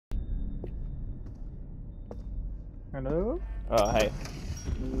Hello? Oh, hey.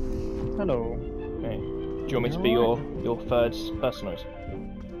 Hello. Hey. Do you want me to be your third personoid?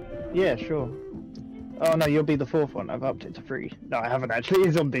 Yeah, sure. Oh no, you'll be the fourth one. I've upped it to 3. No, I haven't actually.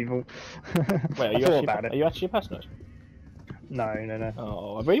 It's on people. Wait, I thought about are it. you actually a personoid? No.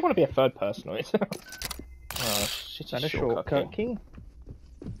 Oh, I really want to be a third personoid. Oh, shit, Is that a shortcut key?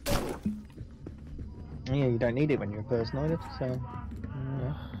 Yeah, you don't need it when you're a personoid, so...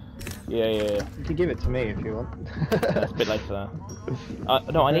 Yeah. You can give it to me if you want. That's a bit late for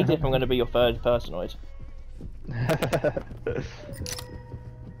that. No, I need it if I'm going to be your third personoid.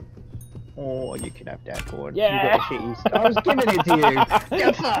 Or you can have that one. Yeah! You got the shitties. I was giving it to you!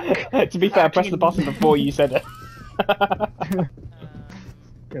 You fuck! To be fair, I pressed the button before you said it.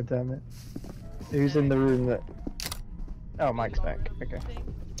 God damn it. Who's in the room that... Oh, Mike's back. Okay.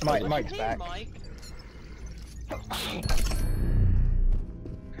 Mike's back.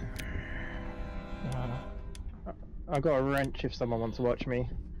 I've got a wrench if someone wants to watch me.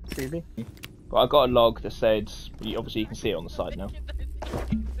 Phoebe? Well, I got a log that said... Obviously you can see it on the side now.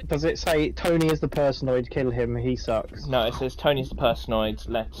 Does it say Tony is the personoid, kill him, he sucks? No, it says Tony's the personoid,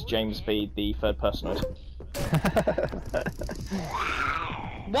 let James be the third personoid.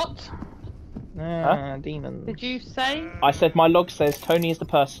 What? Huh? Demons. Did you say? I said my log says Tony is the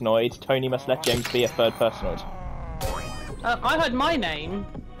personoid, Tony must let James be a third personoid. I heard my name.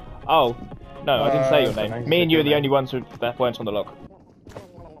 Oh, no, I didn't say your so name. nice Me and you are the name. only ones that weren't on the log.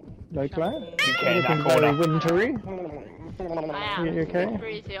 No plan? You get in that Looking very corner. wintry. I am. You okay?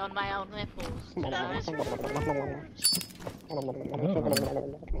 Breezy on my own nipples.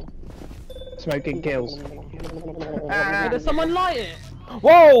 Smoking kills. Did someone light it?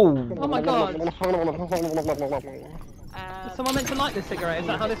 Whoa! Oh my god. Is Um, someone meant to light this cigarette? Is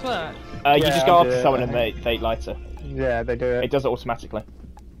that how this works? You just go I'll after do it, someone I and they light it. Yeah, they do it. It does it automatically.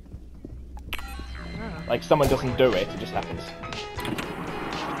 Like, someone doesn't do it, it just happens.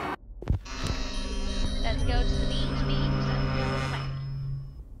 let's go to the beach.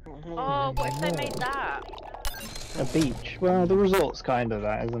 Oh, what if they made that? A beach. Well, the resort's kind of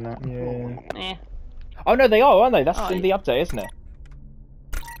that, isn't it? Yeah. Eh. Oh no, they are, aren't they? That's Oh, in the update, isn't it?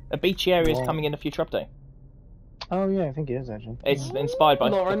 A beachy area is Yeah. coming in a future update. Oh yeah, I think it is actually. It's inspired by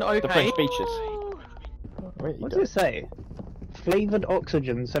Lauren, the okay. French beaches. What does it say? Flavoured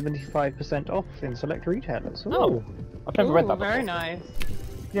oxygen, 75% off in select retailers. Ooh. Oh, I've never read that before. Very nice.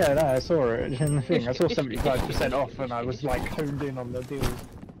 Yeah, no, I saw it in the thing. I saw 75% off and I was like honed in on the deal.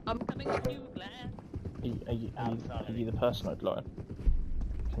 I'm coming to you, Glenn. Are you the personoid, Lauren?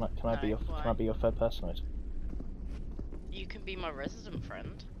 Can I be your third personoid? You can be my resident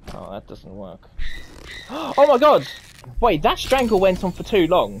friend. Oh, that doesn't work. Oh my god! Wait, that strangle went on for too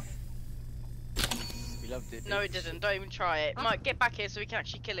long. No, it didn't. Don't even try it. Mike, get back here so we can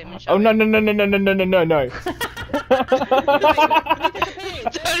actually kill him and show Oh no him. no.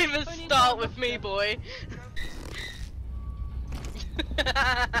 Don't even start with me, boy.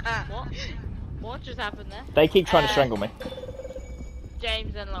 What? What just happened there? They keep trying to strangle me.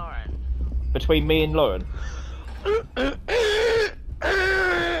 James and Lauren. Between me and Lauren.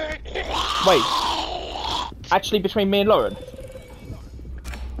 Wait. Actually, between me and Lauren.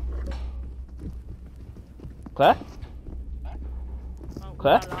 Claire? Oh,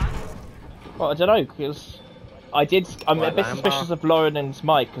 Claire? hello. Well, I don't know, because I'm a bit suspicious of Lauren and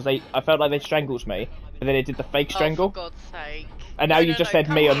Mike, because I felt like they strangled me, and then they did the fake strangle. Oh, for God's sake. And now you just said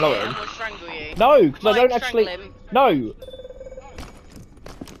come me on, and Lauren. We'll strangle you. No, because I Mike, don't actually... strangle him. No!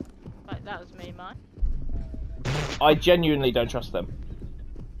 Like, that was me, Mike. I genuinely don't trust them.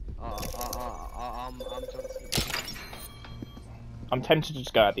 I'm tempted to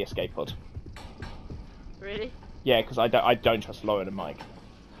just go out the escape pod. Really? Yeah, because I don't trust Lauren and Mike.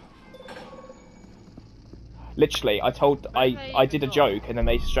 Literally, I did a joke and then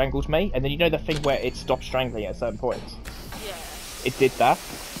they strangled me, and then you know the thing where it stopped strangling at a certain point? Yeah. It did that.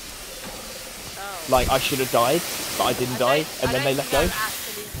 Oh. Like, I should have died, but I didn't die, and then they let go. I don't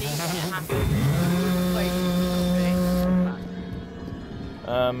actually see it happen. Wait,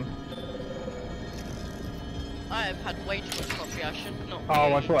 I have had way too much coffee. I should not.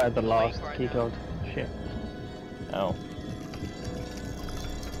 Oh, I be thought I had the awake last right key now. code. Shit. Oh.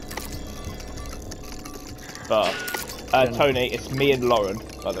 But, Tony, it's me and Lauren,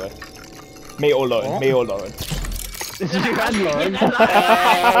 by the way. Me or Lauren, What? me or Lauren. You and Lauren.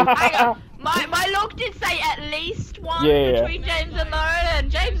 Hang on. My log did say at least one Yeah. between James and Lauren,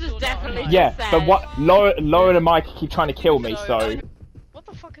 and James was definitely Yeah, just said. but what Lauren and Mike keep trying to kill me, so What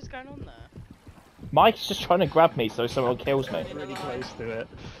the fuck is going on there? Mike's just trying to grab me so someone kills me. Really close to it.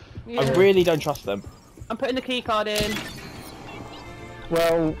 Yeah. I really don't trust them. I'm putting the key card in.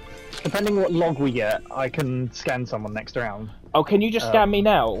 Well, Depending what log we get, I can scan someone next round. Oh, can you just scan me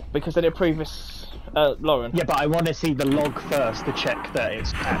now? Because then it proves Lauren. Yeah, but I want to see the log first to check that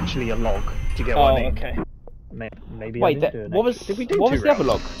it's actually a log. Do you get what I mean? Okay. Maybe Wait, I didn't do it what next. was Did we do what two was the other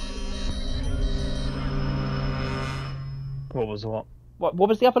log? rounds? What was what? What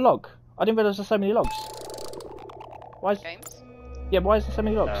was the other log? I didn't realise there's so many logs. Why is James? Yeah, why is there so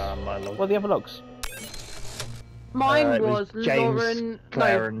many logs? My log. What are the other logs? Mine It was James, Lauren.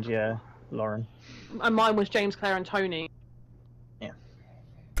 Claire, and Lauren. And mine was James, Claire, and Tony. Yeah.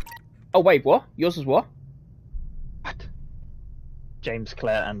 Oh wait, what? Yours was what? What? James,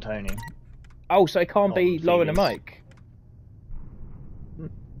 Claire, and Tony. Oh, so it can't Oh, be Lauren and Phoebe's.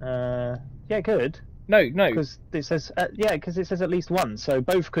 Mike. Yeah, good. No. Because it says because it says at least one, so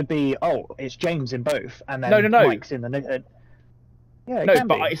both could be. Oh, it's James in both, and then No. Mike's in the. Yeah, it No, can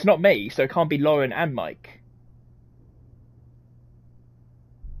but be. it's not me, so it can't be Lauren and Mike.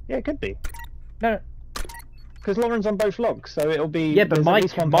 Yeah, it could be. No. Because Lauren's on both logs, so it'll be. Yeah, but there's at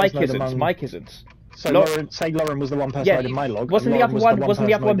least one Mike person isn't. among- Mike isn't. So Lauren- Lauren was the one person Yeah, in my log. wasn't and the other Lauren one- was wasn't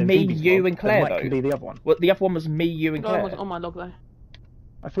the other person one in me, Phoebe's you, log, and Claire, Mike though? can be the other one. Well, the other one was me, you, and Lauren Claire. wasn't on my log though.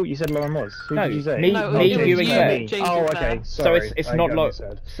 I thought you said Lauren was. Who No, did you say? me- No, me, it was you, and Claire. James and Oh, Claire. okay. So Sorry. it's I not got Lauren.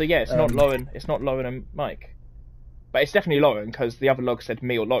 misheard. So yeah, it's not Lauren. It's not Lauren and Mike. But it's definitely Lauren because the other log said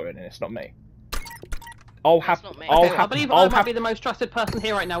me or Lauren, and it's not me. not me. I believe I might be the most trusted person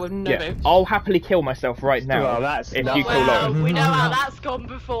here right now with no votes. I'll happily kill myself right now. Well, that's if not- you kill Well, Lauren. we know how that's gone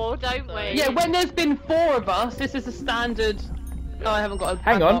before, don't we? Yeah, when there's been 4 of us, this is a standard. Oh, I haven't got a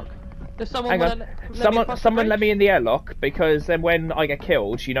Hang on. padlock. Does someone Hang on. wanna let me cross the Someone let bridge? me in the airlock because then when I get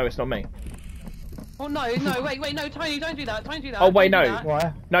killed, you know it's not me. Oh no, wait, no, Tony, don't do that. Don't do that. Oh wait, don't do no, that.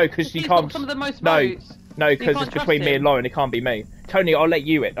 Why? no, because you He's got can't. some of the most No, votes. no, You because can't it's between trust me him. and Lauren. It can't be me. Tony, I'll let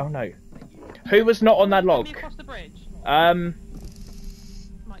you in. Oh no, who was not on that Let log? me across the bridge. Mike,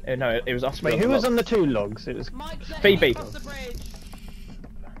 No, it was us. Wait, who was on the 2 logs? It was. Mike, let Phoebe. me across the bridge.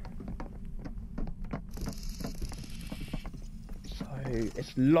 So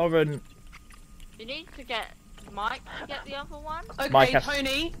it's Lauren. You need to get Mike to get the other one. Okay, Mike has-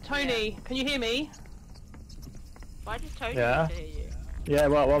 Tony, can you hear me? Why does Tony Yeah. need to hear you? Yeah,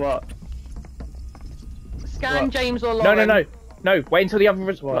 what? Scan What? James or Lauren. No. Wait until the other.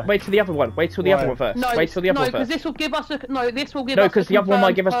 Why? Wait till the other one. Wait till the Why? other one first. No, Wait till the other no, one because first. this will give us a this will give No, us. because the other one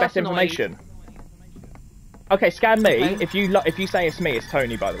might give us better Personoids. information. Okay, scan me. Okay. If you say it's me, it's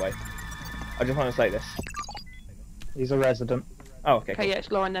Tony. By the way, I just want to say this. He's a resident. Oh, okay. Okay, yeah,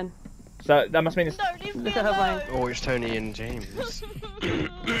 it's Lauren then. So that must mean it's. Don't leave me Look at her alone. phone. Or it's Tony and James.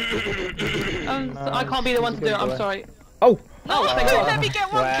 I can't be the one to do it. I'm sorry. Oh. No, thank God. let me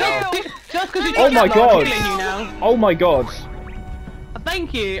get one Wow. kill. Just because you. Oh my God. I'm killing you now. Oh my God.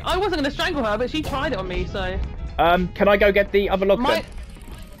 Thank you. I wasn't gonna strangle her, but she tried it on me, so. Can I go get the other log My, then?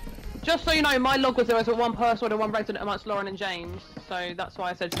 just so you know, my log was there was one person and one resident amongst Lauren and James, so that's why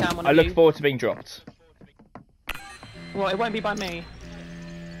I said scan one I of look you. forward to being dropped. Well, it won't be by me.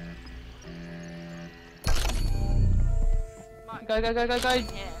 Mike, Go. yeah.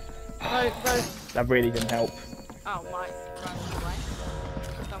 Go. That really didn't help. Oh, Mike runs away.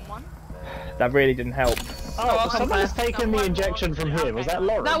 Someone. That really didn't help. I'll come Someone's there. taken the injection from here. Was that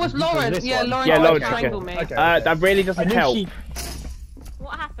Lauren? That was From Lauren. this Yeah, one? Lauren Yeah, tried Lauren to took strangle it. me. Okay. That really I doesn't knew help. she-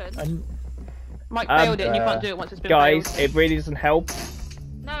 What happened? Mike failed it, and you can't do it once it's been Guys, failed. it really doesn't help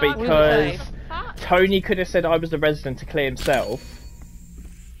No, because Fuck. Tony could have said I was the resident to clear himself,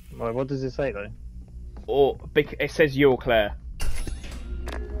 Well, what does it say though? or it says you're Claire.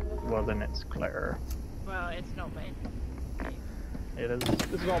 Well, then it's Claire. Well, it's not me. It is.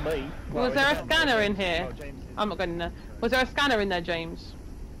 It's not me. Was there a scanner in here? Oh, James. I'm not going in there. Was there a scanner in there, James?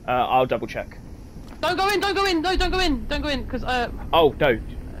 I'll double check. Don't go in! Don't go in! No, don't go in! Don't go in, because Oh no,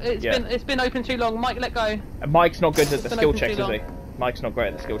 Yeah. it's been open too long. Mike, let go. Mike's not good at the Been skill open checks, too is he? long. Mike's not great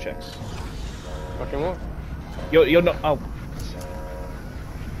at the skill checks. Fucking what? You're not. Oh, Tony,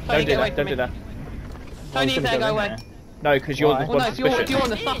 don't do get away that. from Don't do me. that. Tony, gonna there, go go in away. there. No, because you're Why? the Well, one no, if suspicious. you're on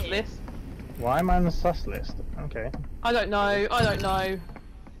the sus list. Why am I on the sus list? Okay. I don't know.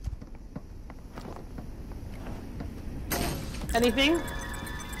 Anything?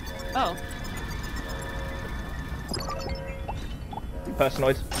 Oh.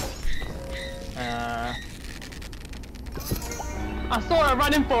 Personoids. I saw her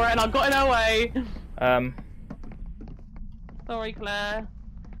running for it and I got in her way. Sorry, Claire.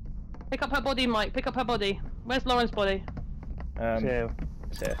 Pick up her body, Mike. Pick up her body. Where's Lauren's body? So,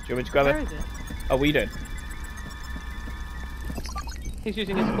 It's here. Do you want me to grab Where it? is it? Oh, what are you doing? He's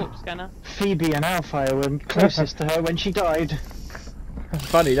using his corpse scanner. Phoebe and Alfire were closest to her when she died.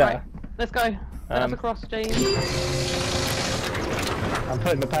 Funny that. Right, let's go. Let us across, James. I'm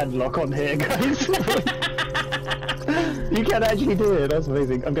putting the padlock on here, guys. You can actually do it. That's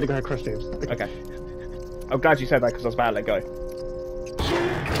amazing. I'm gonna go across James. Okay. I'm glad you said that because I was about to let go.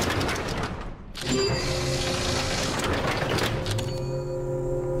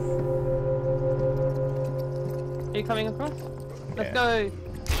 Are you coming across? Let's go.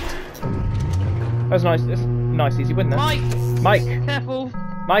 That was nice. That's a nice, easy win there. Mike, Mike. careful.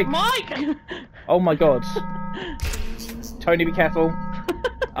 Mike. Mike. Oh my god. Tony, be careful.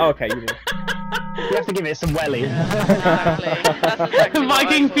 Oh, okay, you do. You have to give it some welly. Exactly. That's exactly what I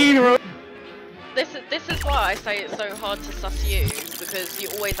Viking thought. funeral. This is why I say it's so hard to suss you, because you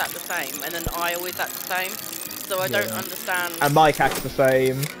always act the same, and then I always act the same. So I don't understand. And Mike acts the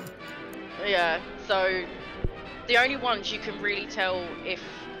same. Yeah. So the only ones you can really tell if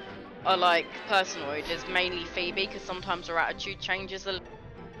are like personoid is mainly Phoebe, because sometimes her attitude changes a.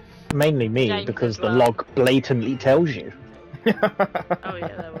 Mainly me, James because as the well. log blatantly tells you. Oh yeah,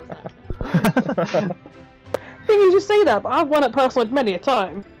 there was that. I think you just say that, but I've won at Personoids many a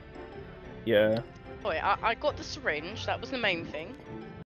time. Yeah. Oh yeah, I got the syringe. That was the main thing.